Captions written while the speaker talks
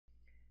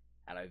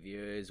Hello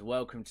viewers,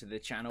 welcome to the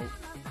channel.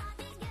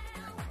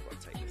 I've got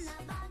to take this.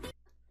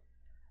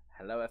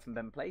 Hello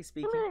FM Play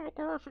speaking.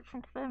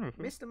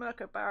 Mr.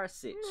 Mirko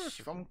Barisic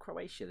from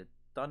Croatia, the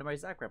Dinamo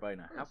Zagreb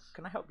owner. How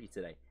can I help you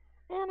today?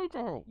 I need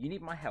help. You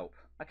need my help.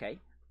 Okay.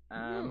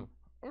 You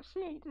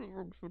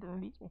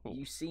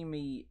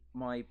see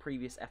my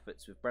previous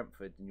efforts with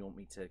Brentford and you want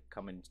me to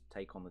come and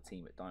take on the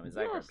team at Dinamo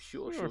Zagreb?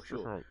 Sure.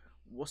 Right.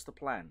 What's the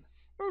plan?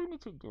 I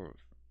need to do it.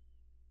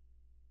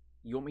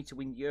 You want me to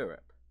win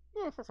Europe?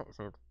 Yes, that's what I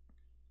said.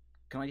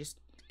 Can I just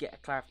get a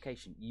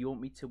clarification? You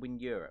want me to win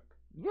Europe?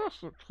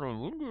 Yes, it's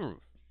playing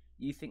Europe.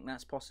 You think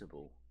that's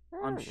possible? Yeah,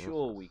 I'm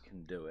sure we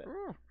can do it.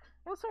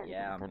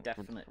 Yeah, I'm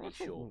definitely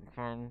sure.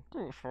 Can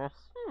do it for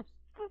us.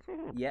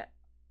 Yeah,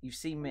 you've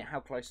seen me how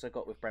close I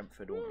got with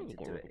Brentford. Want me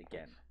to do it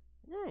again?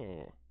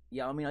 Yeah.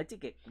 Yeah, I mean I did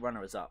get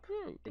runners up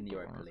Yeah, in the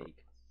Europa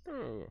League.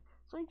 Yeah.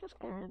 So you just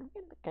go in and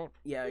win the cup.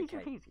 Yeah, Easy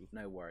okay. peasy.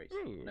 No worries.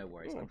 Yeah, No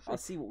worries. yeah, I'll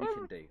see what we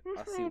can do.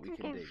 I'll see what we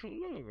can do.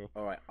 Yeah.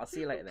 All right. I'll see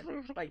you later then.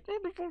 Bye.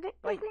 Bye.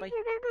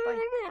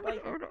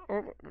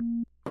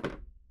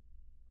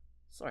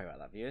 Sorry about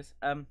that, viewers.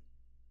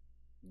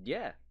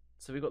 Yeah.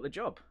 So we got the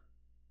job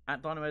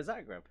at Dinamo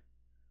Zagreb.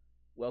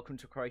 Welcome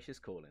to Croatia's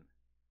Calling.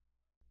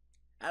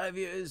 Hello,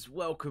 viewers.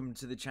 Welcome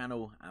to the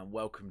channel and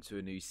welcome to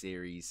a new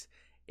series.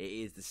 It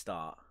is the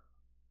start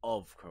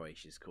of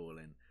Croatia's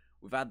Calling.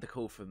 We've had the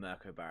call from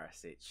Mirko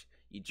Barisic.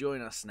 You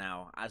join us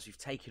now as we've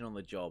taken on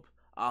the job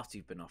after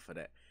you've been offered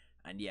it.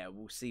 And yeah,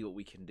 we'll see what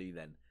we can do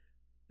then.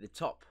 The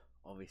top,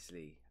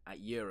 obviously, at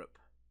Europe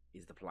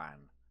is the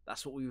plan.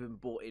 That's what we've been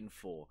brought in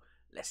for.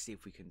 Let's see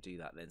if we can do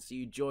that then. So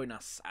you join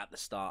us at the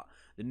start.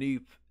 The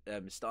new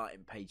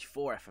starting page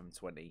for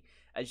FM20.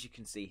 As you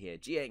can see here,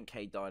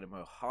 GNK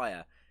Dynamo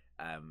higher,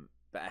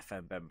 but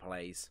FM Ben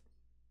plays.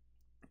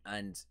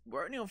 And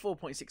we're only on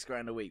 4.6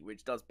 grand a week,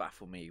 which does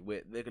baffle me.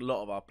 A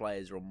lot of our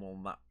players are on more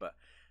than that, but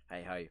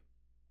hey ho.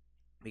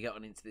 We get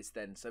on into this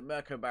then. So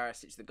Mirko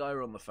Barisic, the guy we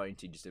were on the phone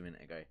to just a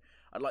minute ago.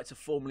 I'd like to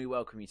formally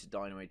welcome you to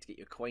Dynamo to get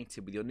you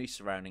acquainted with your new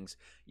surroundings.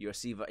 You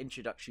receive an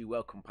introductory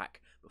welcome pack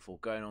before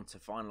going on to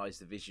finalise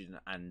the vision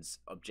and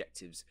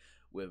objectives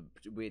we're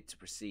to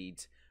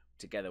proceed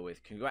together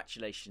with.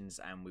 Congratulations,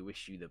 and we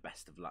wish you the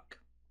best of luck.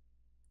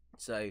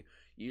 So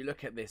you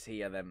look at this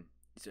here then.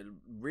 It's a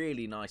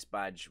really nice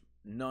badge.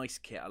 Nice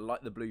kit. I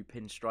like the blue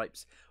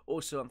pinstripes.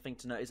 Also, one thing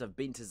to note is I've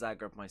been to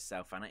Zagreb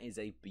myself, and it is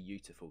a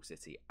beautiful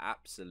city.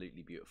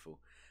 Absolutely beautiful.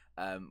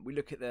 We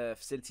look at the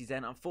facilities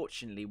then.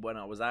 Unfortunately, when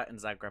I was out in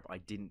Zagreb, I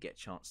didn't get a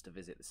chance to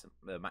visit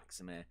the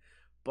Maximir,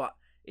 but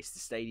it's the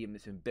stadium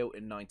that's been built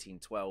in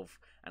 1912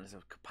 and has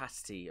a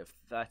capacity of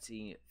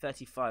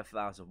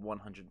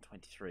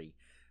 35,123.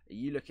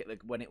 You look at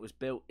when it was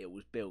built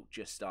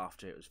just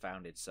after it was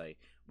founded, so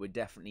we're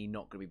definitely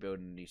not going to be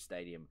building a new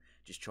stadium,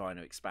 just trying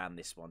to expand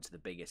this one to the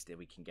biggest that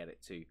we can get it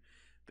to.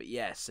 But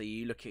yeah, so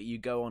you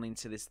go on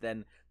into this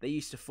then. They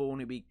used to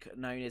formerly be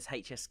known as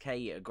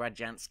HSK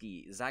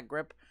Građanski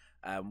Zagreb.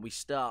 We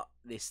start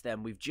this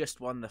then. We've just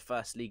won the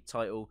first league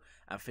title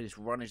and finished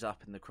runners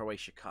up in the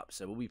Croatia Cup,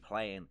 so we'll be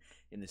playing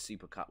in the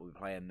Super Cup. We'll be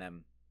playing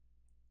them.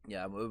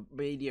 Yeah,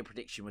 media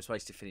prediction was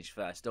supposed to finish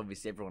first.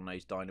 Obviously, everyone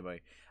knows Dinamo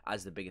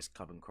as the biggest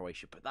club in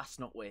Croatia, but that's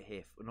not what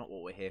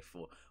we're here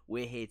for.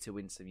 We're here to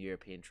win some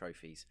European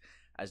trophies.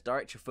 As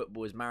director of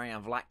football is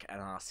Marian Vlak, and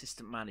our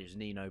assistant manager is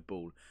Nino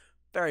Ball.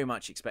 Very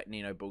much expect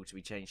Nino Ball to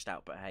be changed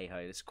out, but hey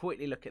ho. Let's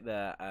quickly look at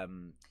the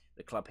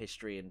club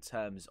history in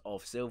terms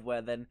of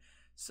silverware then.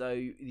 So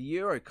the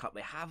Euro Cup,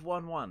 they have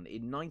won one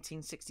in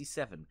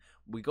 1967.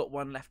 We got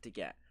one left to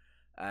get.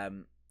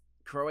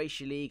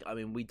 Croatia League, I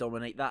mean, we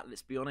dominate that,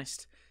 let's be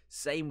honest.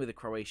 Same with the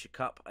Croatia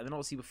Cup. And then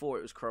obviously before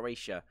it was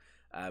Croatia,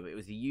 it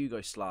was the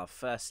Yugoslav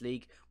First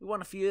League. We won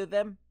a few of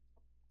them,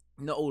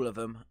 not all of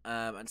them.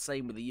 And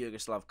same with the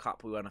Yugoslav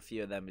Cup, we won a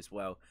few of them as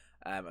well.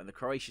 And the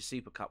Croatia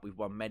Super Cup, we've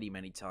won many,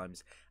 many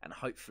times. And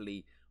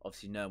hopefully,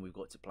 obviously knowing we've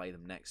got to play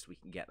them next, we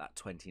can get that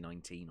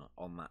 2019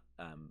 on that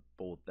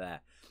board there.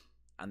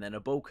 And then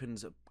a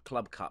Balkans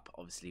Club Cup,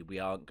 obviously we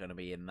aren't going to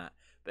be in that.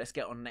 But let's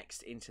get on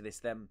next into this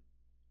then.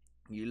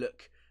 You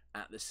look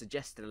at the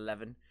suggested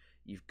 11,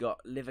 you've got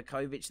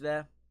Livakovic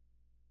there,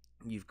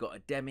 you've got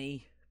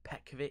Ademi,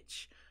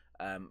 Petkovic,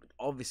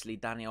 obviously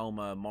Dani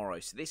Olmo and Moro,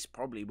 so this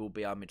probably will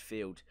be our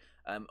midfield.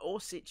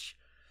 Orsic,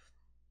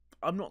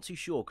 I'm not too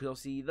sure, because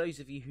obviously those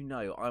of you who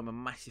know, I'm a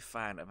massive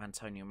fan of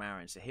Antonio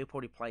Marin, so he'll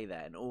probably play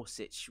there, and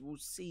Orsic, we'll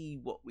see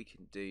what we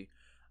can do.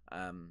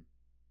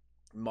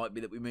 Might be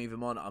that we move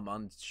him on, I'm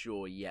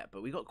unsure yet,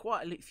 but we've got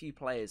quite a few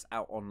players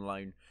out on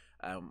loan.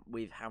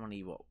 With how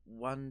many,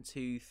 1,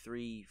 2,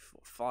 3,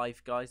 4,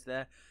 5 guys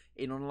there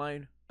in on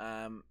loan.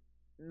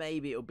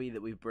 Maybe it'll be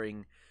that we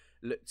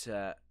look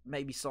to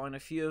maybe sign a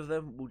few of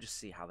them. We'll just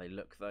see how they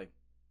look though.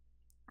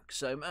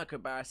 So Mirko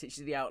Barisic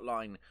is the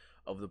outline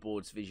of the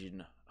board's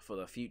vision for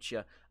the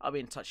future. I'll be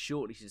in touch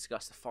shortly to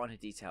discuss the finer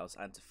details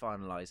and to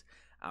finalise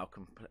our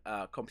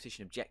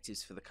competition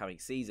objectives for the coming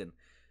season.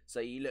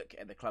 So you look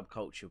at the club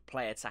culture,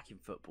 play attacking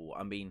football.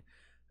 I mean,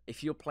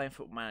 if you're playing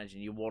Football Manager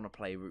and you want to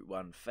play Route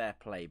 1, fair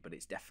play, but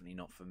it's definitely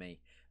not for me.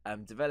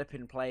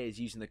 Developing players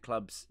using the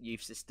club's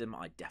youth system,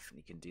 I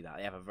definitely can do that.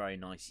 They have a very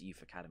nice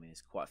youth academy.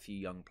 There's quite a few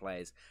young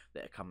players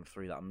that are coming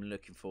through that I'm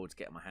looking forward to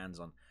getting my hands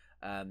on.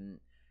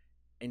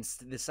 In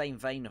the same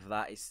vein of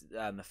that, it's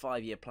the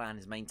 5-year plan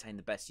is maintain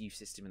the best youth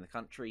system in the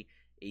country.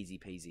 Easy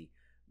peasy.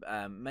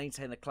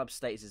 Maintain the club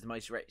status as the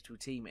most reputable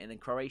team in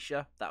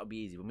Croatia. That'll be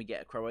easy. When we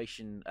get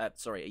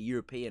a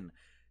European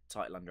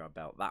title under our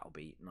belt, that'll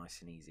be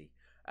nice and easy.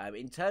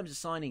 In terms of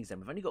signings, then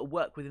we've only got to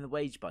work within the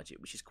wage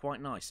budget, which is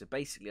quite nice. So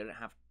basically, I don't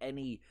have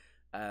any.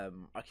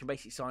 I can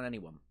basically sign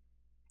anyone,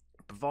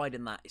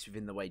 providing that it's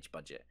within the wage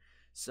budget.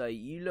 So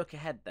you look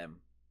ahead then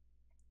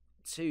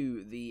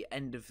to the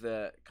end of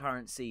the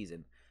current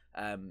season.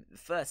 The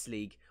first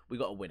league, we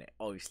got to win it.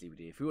 Obviously, we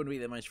do. If we want to be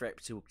the most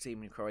reputable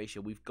team in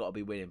Croatia, we've got to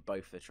be winning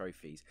both the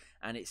trophies.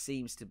 And it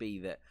seems to be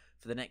that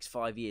for the next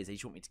 5 years, they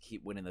just want me to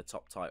keep winning the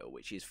top title,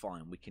 which is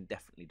fine. We can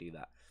definitely do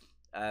that.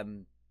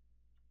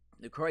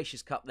 The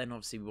Croatia's Cup, then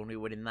obviously we want to be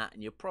winning that,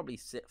 and you'll probably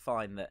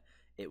find that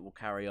it will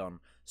carry on.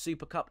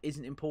 Super Cup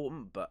isn't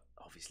important, but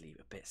obviously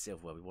a bit of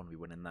silverware, we want to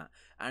be winning that.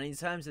 And in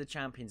terms of the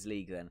Champions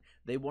League, then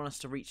they want us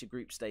to reach a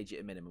group stage at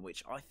a minimum,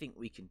 which I think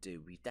we can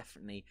do. We've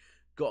definitely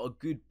got a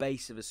good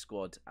base of a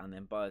squad, and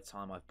then by the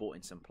time I've brought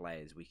in some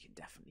players, we can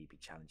definitely be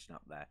challenging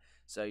up there.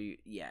 So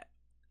yeah,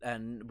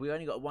 and we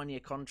only got a 1-year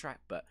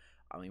contract, but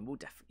I mean, we'll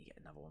definitely get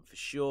another one for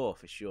sure,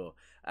 for sure.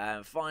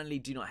 Finally,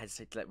 do not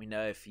hesitate to let me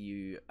know if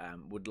you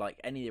would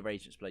like any of the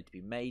arrangements below to be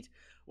made.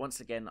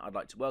 Once again, I'd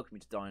like to welcome you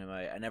to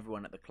Dynamo, and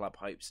everyone at the club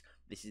hopes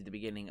this is the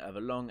beginning of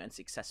a long and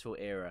successful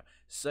era.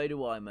 So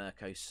do I,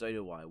 Mirko, so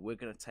do I. We're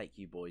going to take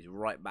you boys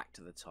right back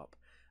to the top.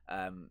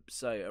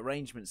 So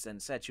arrangements then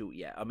settled.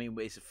 Yeah, I mean,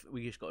 we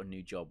just got a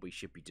new job. We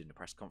should be doing a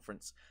press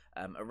conference.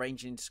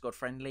 Arranging squad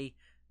friendly?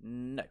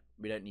 No,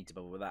 we don't need to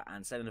bother with that.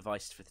 And sending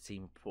advice for the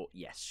team report?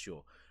 Yes,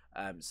 sure.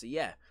 So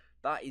yeah,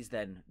 that is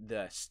then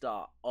the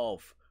start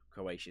of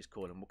Croatia's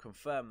call, and we'll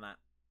confirm that.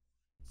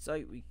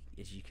 So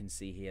as you can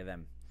see here,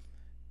 then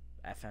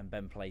FM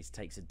Ben Plays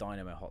takes a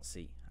Dynamo hot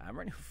seat. I'm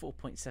running for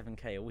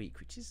 4.7k a week,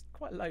 which is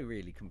quite low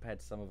really compared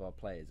to some of our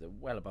players. They're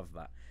well above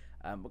that.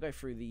 We'll go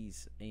through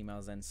these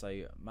emails then. So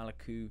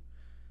Malaku,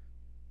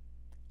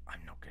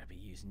 I'm not going to be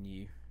using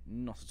you,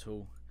 not at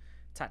all.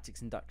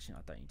 Tactics induction,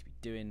 I don't need to be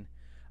doing.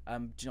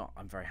 Do you know what?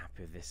 I'm very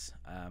happy with this.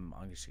 I'm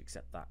just going to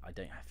accept that. I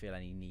don't feel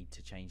any need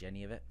to change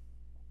any of it.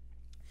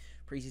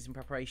 Pre-season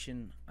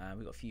preparation,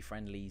 we've got a few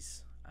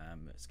friendlies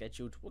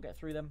scheduled. We'll get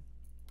through them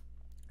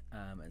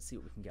and see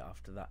what we can get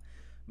after that.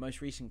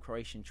 Most recent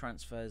Croatian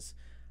transfers,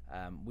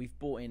 we've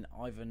bought in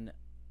Ivan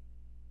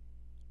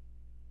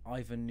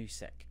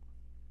Nusek,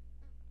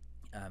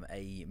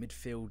 a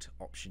midfield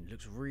option.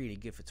 Looks really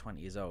good for 20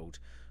 years old.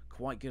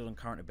 Quite good on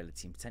current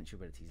ability, and potential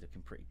ability is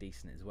looking pretty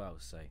decent as well.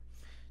 So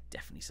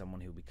definitely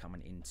someone who will be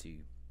coming into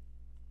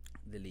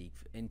the league,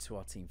 into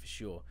our team for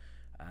sure.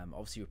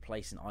 Obviously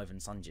replacing Ivan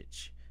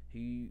Sunjic,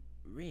 who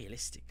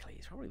realistically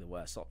is probably the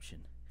worst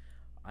option.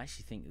 I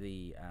actually think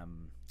the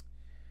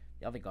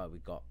other guy we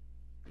got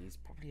is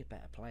probably a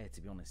better player,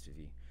 to be honest with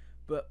you.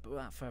 But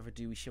without further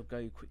ado, we shall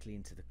go quickly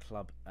into the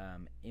club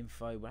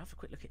info. We'll have a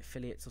quick look at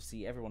affiliates.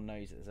 Obviously, everyone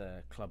knows there's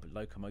a club,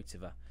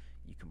 Lokomotiva.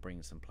 You can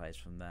bring some players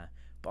from there.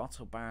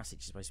 Bartol Barisic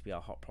is supposed to be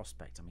our hot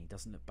prospect. I mean, he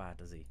doesn't look bad,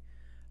 does he?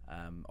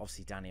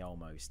 Obviously, Danny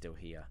Olmo is still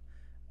here.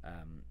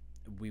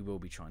 We will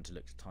be trying to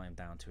look to tie him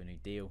down to a new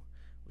deal.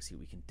 We'll see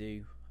what we can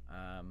do.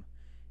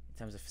 In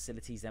terms of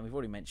facilities, then we've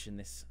already mentioned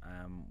this.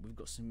 We've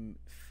got some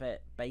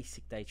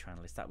basic data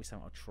analysts. That will be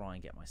something I'll try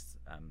and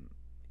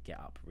get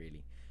up.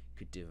 Really,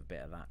 could do a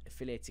bit of that.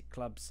 Affiliated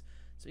clubs.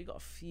 So we've got a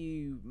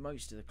few.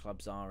 Most of the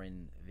clubs are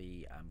in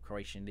the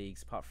Croatian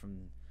leagues, apart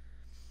from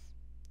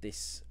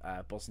this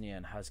Bosnia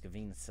and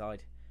Herzegovina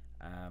side.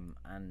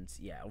 And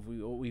yeah,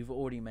 we've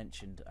already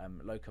mentioned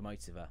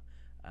Lokomotiva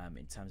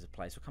in terms of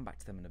players. We'll come back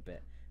to them in a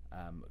bit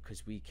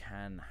because we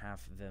can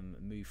have them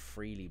move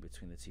freely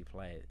between the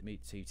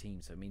two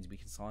teams. So it means we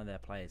can sign their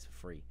players for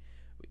free,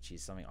 which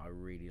is something I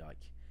really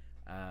like.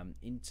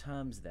 In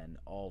terms then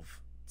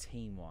of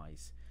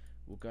team-wise,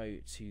 we'll go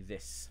to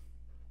this.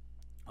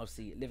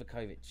 Obviously,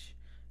 Livakovic,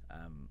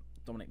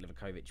 Dominic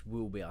Livakovic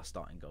will be our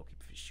starting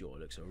goalkeeper for sure.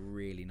 Looks a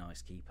really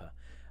nice keeper.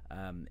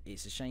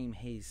 It's a shame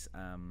his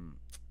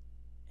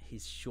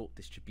short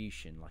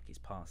distribution, like his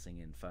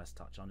passing and first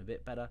touch, aren't a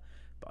bit better,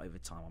 but over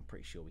time I'm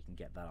pretty sure we can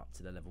get that up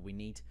to the level we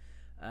need.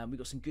 We've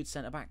got some good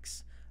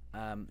centre-backs.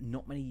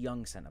 Not many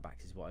young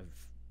centre-backs is what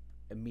I've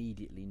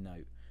immediately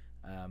note.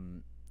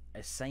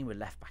 Same with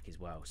left-back as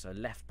well. So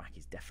left-back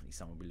is definitely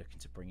someone we're looking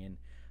to bring in.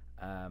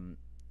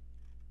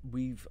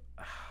 We've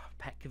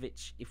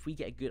Petkovic, if we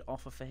get a good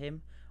offer for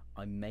him,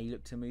 I may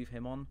look to move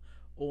him on.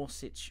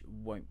 Orsic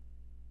won't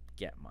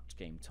get much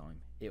game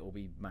time. It will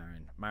be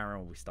Marin. Marin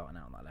will be starting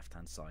out on that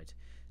left-hand side.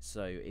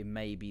 So it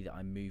may be that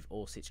I move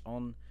Orsic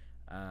on.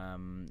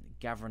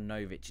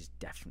 Gavranovic is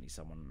definitely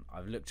someone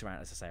I've looked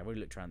around. As I say, I've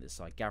already looked around this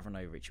side.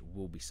 Gavranovic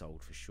will be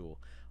sold for sure.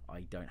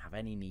 I don't have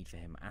any need for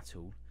him at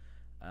all.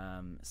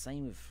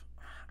 Same with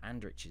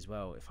Andrich as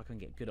well. If I can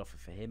get a good offer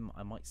for him,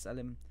 I might sell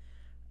him.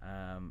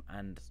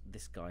 And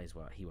this guy as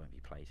well, he won't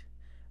be played.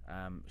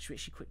 Actually,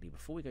 quickly,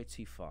 before we go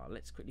too far,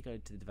 let's quickly go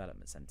to the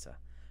development centre.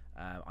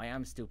 I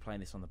am still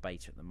playing this on the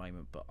beta at the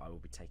moment, but I will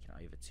be taking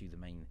it over to the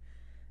main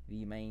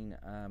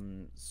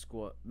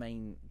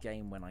main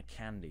game when I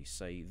can do.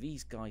 So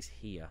these guys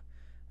here,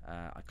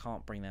 I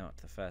can't bring them up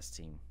to the first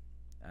team.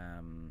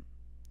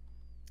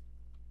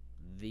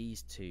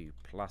 These two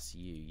plus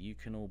you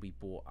can all be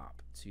brought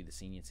up to the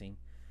senior team.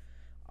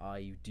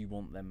 I do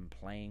want them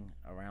playing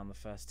around the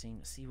first team.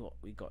 Let's see what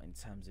we got in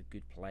terms of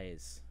good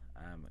players.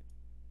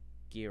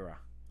 Gira,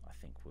 I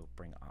think we'll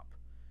bring up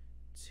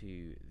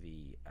to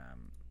the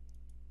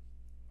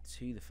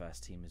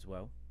first team as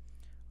well.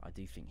 I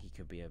do think he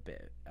could be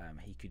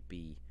he could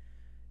be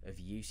of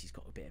use. He's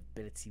got a bit of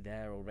ability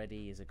there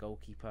already as a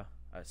goalkeeper.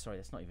 Sorry,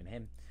 that's not even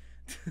him.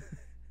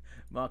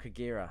 Mark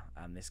Aguirre,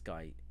 this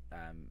guy,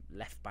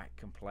 left back,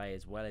 can play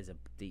as well as a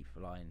deep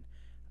line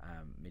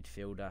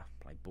midfielder.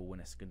 Play ball in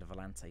a Segunda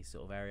Volante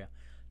sort of area.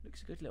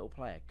 Looks a good little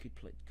player.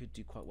 Could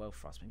do quite well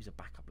for us. Maybe he's a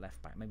backup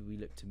left back. Maybe we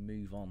look to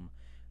move on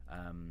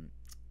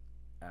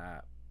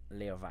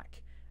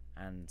Leovac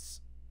and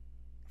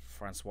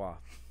Francois.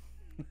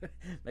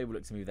 Maybe we'll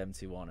look to move them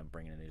two on and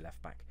bring in a new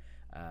left back.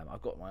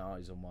 I've got my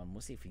eyes on one.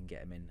 We'll see if we can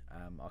get him in.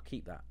 I'll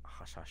keep that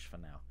hush-hush for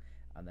now.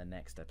 And then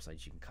next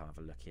episodes you can kind of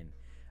have a look in.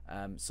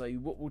 So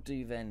what we'll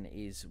do then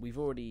is we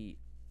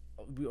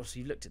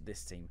obviously looked at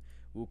this team.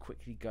 We'll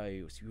quickly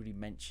go. So we already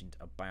mentioned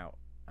about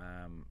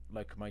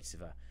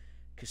Locomotiva.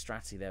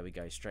 Castrati, there we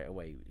go, straight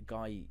away.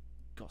 Guy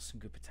got some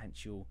good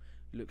potential.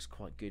 Looks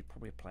quite good.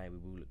 Probably a player we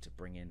will look to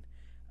bring in.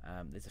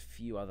 There's a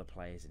few other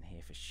players in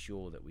here for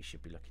sure that we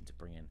should be looking to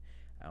bring in.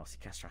 Obviously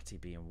Castrati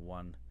being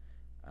one.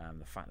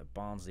 The fact that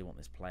Barnsley want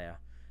this player,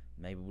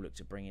 maybe we'll look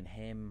to bring in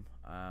him.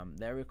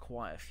 There are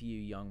quite a few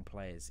young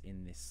players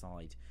in this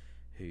side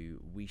who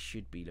we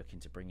should be looking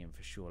to bring in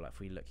for sure. Like if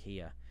we look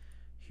here,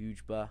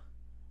 Huber,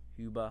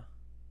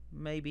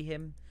 maybe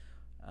him.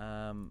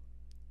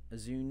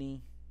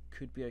 Azuni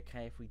could be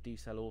okay if we do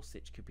sell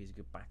Orsic. Could be a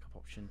good backup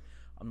option.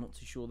 I'm not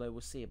too sure though.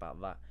 We'll see about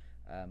that.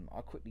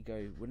 I'll quickly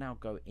go. We'll now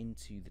go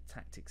into the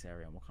tactics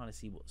area and we'll kind of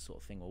see what sort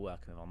of thing we're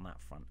working with on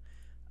that front.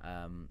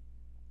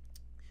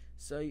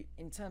 So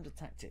in terms of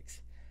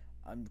tactics,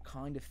 I'm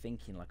kind of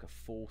thinking like a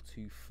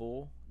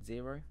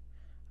 4-2-4-0,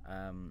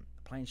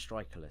 playing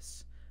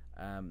strikerless.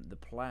 The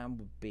plan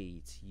would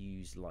be to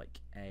use like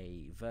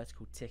a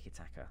vertical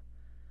tiki-taka,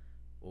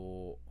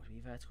 or would it be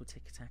vertical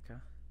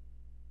tiki-taka?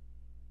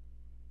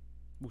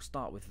 We'll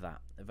start with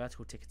that, a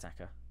vertical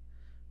tiki-taka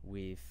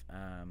with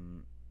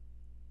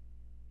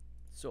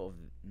sort of,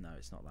 no,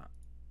 it's not that.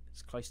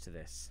 It's close to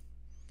this.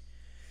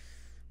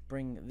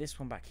 Bring this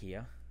one back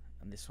here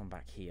and this one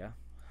back here.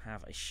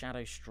 Have a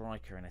shadow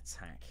striker in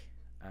attack,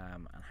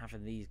 and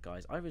having these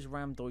guys either as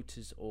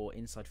Ramdeuters or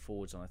inside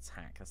forwards on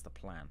attack. That's the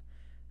plan.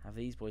 Have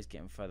these boys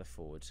getting further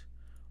forward.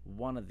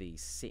 One of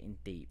these sitting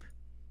deep,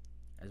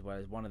 as well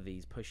as one of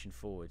these pushing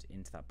forward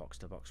into that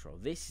box-to-box role.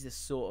 This is the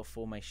sort of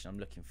formation I'm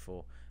looking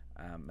for.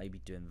 Maybe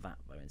doing that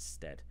though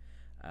instead.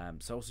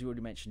 So also you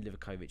already mentioned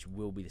Livakovic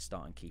will be the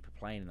starting keeper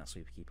playing in that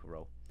sweeper keeper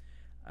role.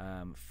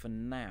 For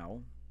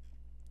now,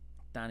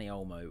 Danny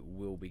Olmo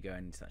will be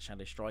going into that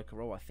shadow striker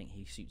role. I think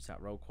he suits that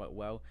role quite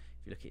well.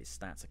 If you look at his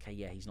stats, okay,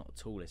 yeah, he's not the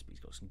tallest, but he's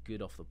got some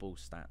good off-the-ball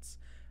stats.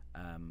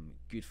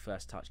 Good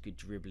first touch, good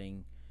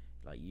dribbling.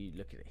 Like you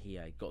look at it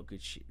here, he got a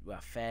good,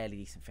 fairly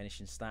decent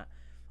finishing stat.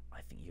 I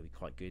think he'll be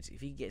quite good.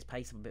 If he can get his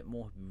pace up a bit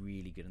more, he'll be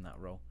really good in that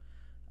role.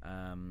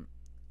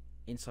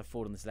 Inside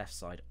forward on this left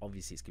side,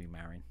 obviously it's going to be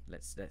Marin.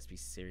 Let's be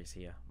serious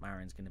here.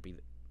 Marin's going to be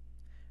the...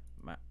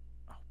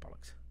 oh,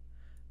 bollocks.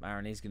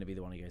 Marin is going to be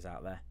the one who goes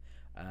out there.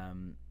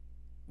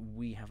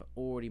 We have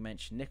already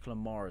mentioned Nicola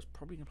Mora is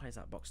probably going to play as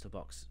that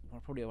box-to-box.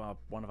 Probably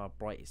one of our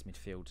brightest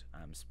midfield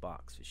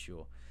sparks for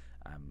sure.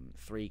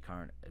 3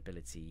 current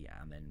ability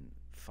and then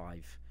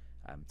 5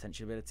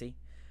 potential ability.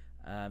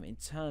 In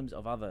terms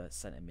of other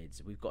centre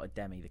mids, we've got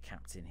Ademi, the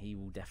captain. He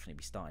will definitely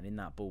be starting in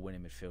that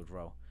ball-winning midfield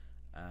role.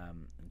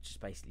 And just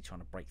basically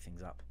trying to break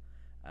things up.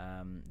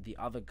 The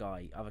other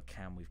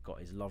cam we've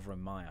got is Lovren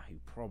Meyer, who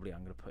probably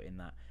I'm going to put in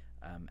that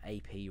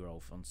AP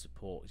role on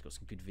support. He's got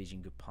some good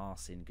vision, good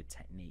passing, good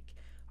technique.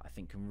 I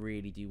think can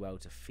really do well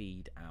to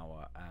feed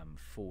our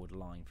forward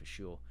line for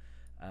sure.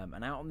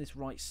 And out on this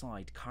right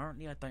side,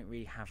 currently I don't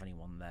really have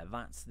anyone there.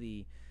 That's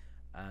the...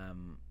 I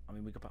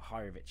mean, we could put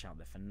Hirovic out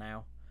there for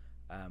now.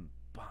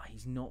 But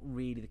he's not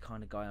really the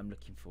kind of guy I'm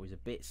looking for. He's a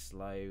bit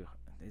slow.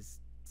 There's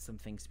some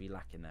things to be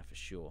lacking there for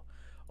sure.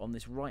 On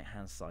this right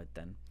hand side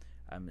then,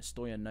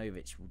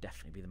 Stojanovic will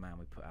definitely be the man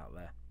we put out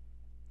there.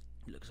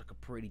 He looks like a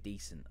pretty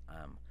decent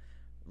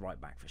right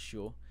back for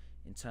sure.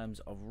 In terms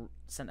of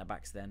centre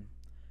backs then,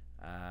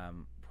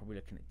 probably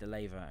looking at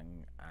Deleva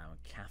and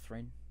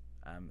Catherine,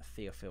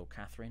 Theophile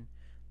Catherine.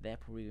 They're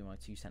probably my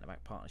 2 centre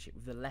back partnership.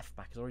 With the left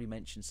back, as I already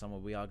mentioned,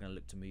 someone we are going to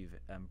look to move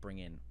bring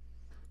in.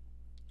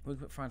 We'll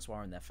put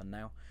Francois in there for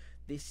now.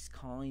 This is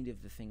kind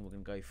of the thing we're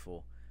going to go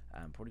for.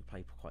 Probably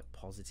play quite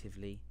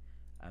positively.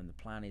 The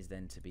plan is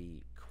then to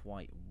be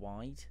quite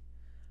wide,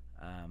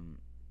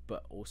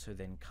 but also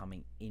then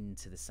coming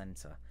into the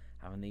centre,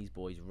 having these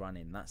boys run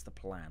in. That's the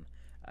plan.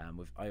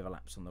 with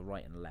overlaps on the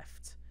right and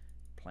left,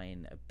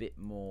 playing a bit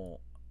more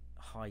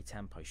high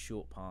tempo,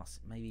 short pass,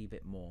 maybe a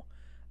bit more,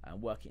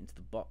 work it into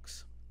the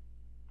box,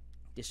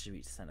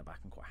 distribute to centre back.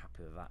 I'm quite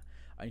happy with that.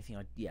 Only thing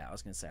I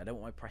was going to say, I don't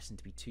want my pressing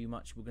to be too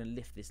much. We're going to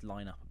lift this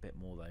line up a bit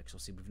more though, because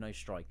obviously with no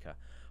striker,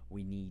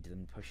 we need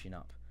them pushing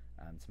up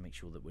to make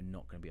sure that we're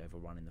not going to be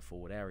overrunning the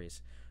forward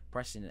areas.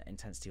 Pressing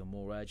intensity are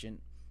more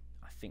urgent.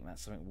 I think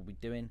that's something we'll be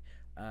doing.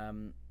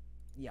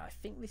 I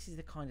think this is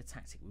the kind of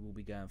tactic we will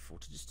be going for,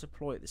 to just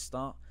deploy at the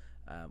start.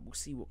 We'll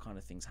see what kind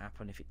of things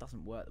happen. If it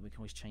doesn't work, then we can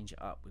always change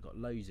it up. We've got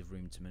loads of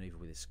room to manoeuvre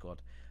with this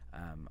squad,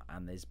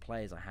 and there's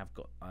players I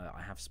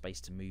have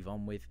space to move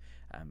on with.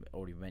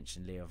 Already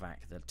mentioned Leo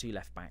Vac, the 2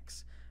 left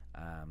backs,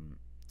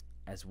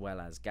 as well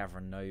as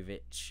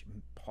Gavranovic,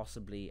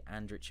 possibly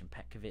Andrić and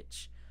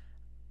Petkovic.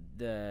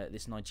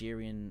 This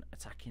Nigerian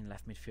attacking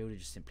left midfielder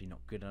just simply not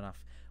good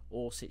enough.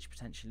 Orsic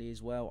potentially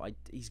as well.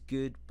 He's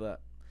good,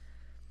 but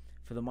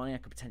for the money I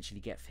could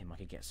potentially get for him, I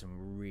could get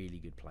some really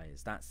good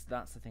players. That's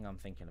the thing I'm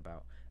thinking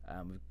about.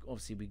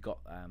 We got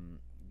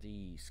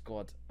the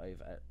squad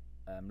over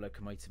at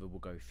Lokomotiva. We'll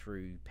go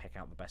through, pick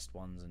out the best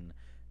ones, and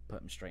put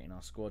them straight in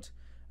our squad.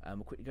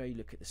 We'll quickly go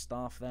look at the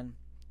staff then.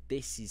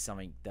 This is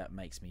something that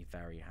makes me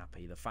very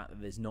happy. The fact that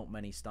there's not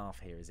many staff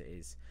here as it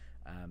is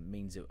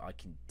means that I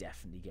can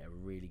definitely get a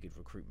really good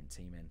recruitment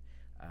team in,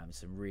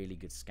 some really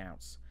good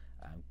scouts,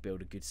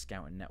 build a good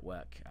scouting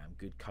network,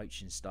 good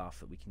coaching staff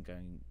that we can go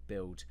and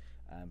build.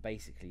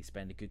 Basically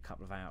spend a good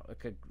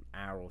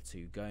hour or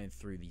two going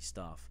through these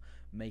staff,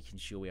 making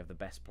sure we have the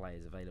best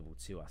players available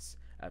to us,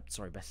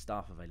 best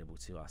staff available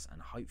to us,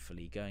 and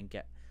hopefully go and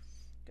get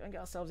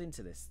ourselves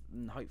into this,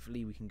 and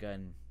hopefully we can go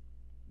and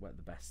work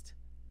the best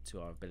to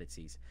our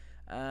abilities.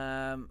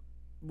 I'll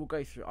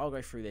go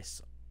through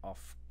this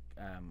off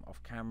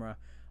camera.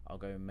 I'll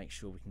go and make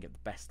sure we can get the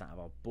best out of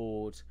our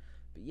board.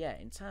 But yeah,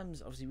 in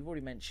terms, obviously we've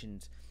already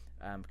mentioned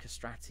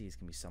Castrati is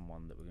going to be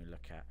someone that we're going to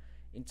look at.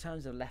 In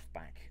terms of left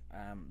back,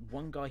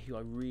 one guy who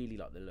I really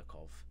like the look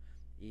of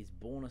is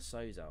Borna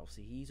Souza.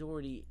 Obviously he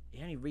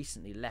only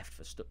recently left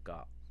for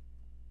Stuttgart.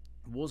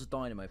 Was a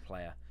Dynamo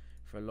player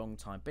for a long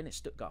time, been at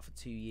Stuttgart for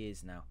 2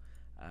 years now.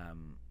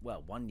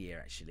 1 year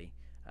actually.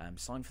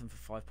 Signed for them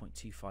for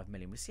 5.25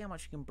 million. We'll see how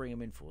much we can bring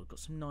him in for. We've got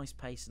some nice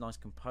pace, nice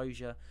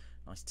composure,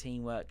 nice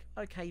teamwork,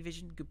 okay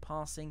vision, good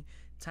passing.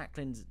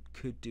 Tackling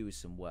could do with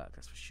some work,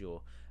 that's for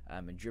sure.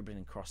 And dribbling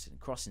and crossing.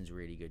 Crossing's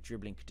really good.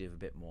 Dribbling could do with a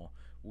bit more.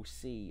 We'll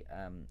see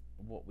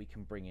what we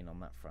can bring in on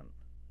that front.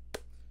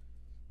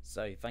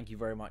 So thank you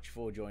very much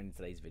for joining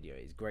today's video.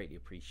 It's greatly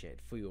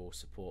appreciated for your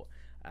support.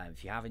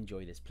 If you have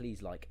enjoyed this,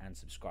 please like and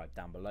subscribe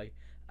down below.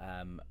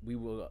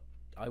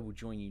 I will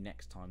join you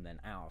next time then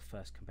at our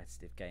first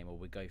competitive game, where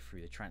we go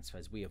through the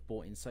transfers we have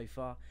bought in so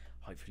far.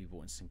 Hopefully we've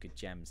bought in some good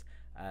gems.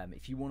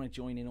 If you want to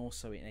join in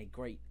also in a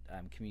great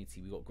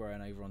community we've got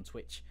growing over on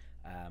Twitch,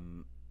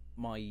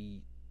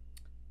 my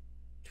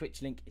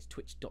Twitch link is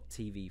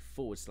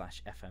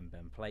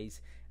twitch.tv/FMBenPlays,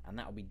 and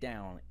that will be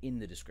down in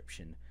the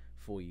description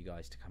for you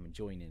guys to come and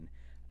join in.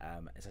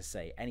 As I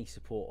say, any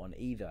support on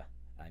either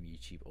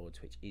YouTube or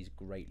Twitch is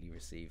greatly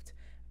received,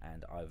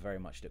 and I very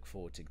much look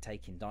forward to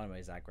taking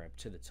Dinamo Zagreb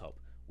to the top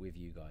with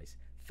you guys.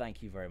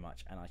 Thank you very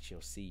much, and I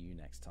shall see you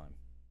next time.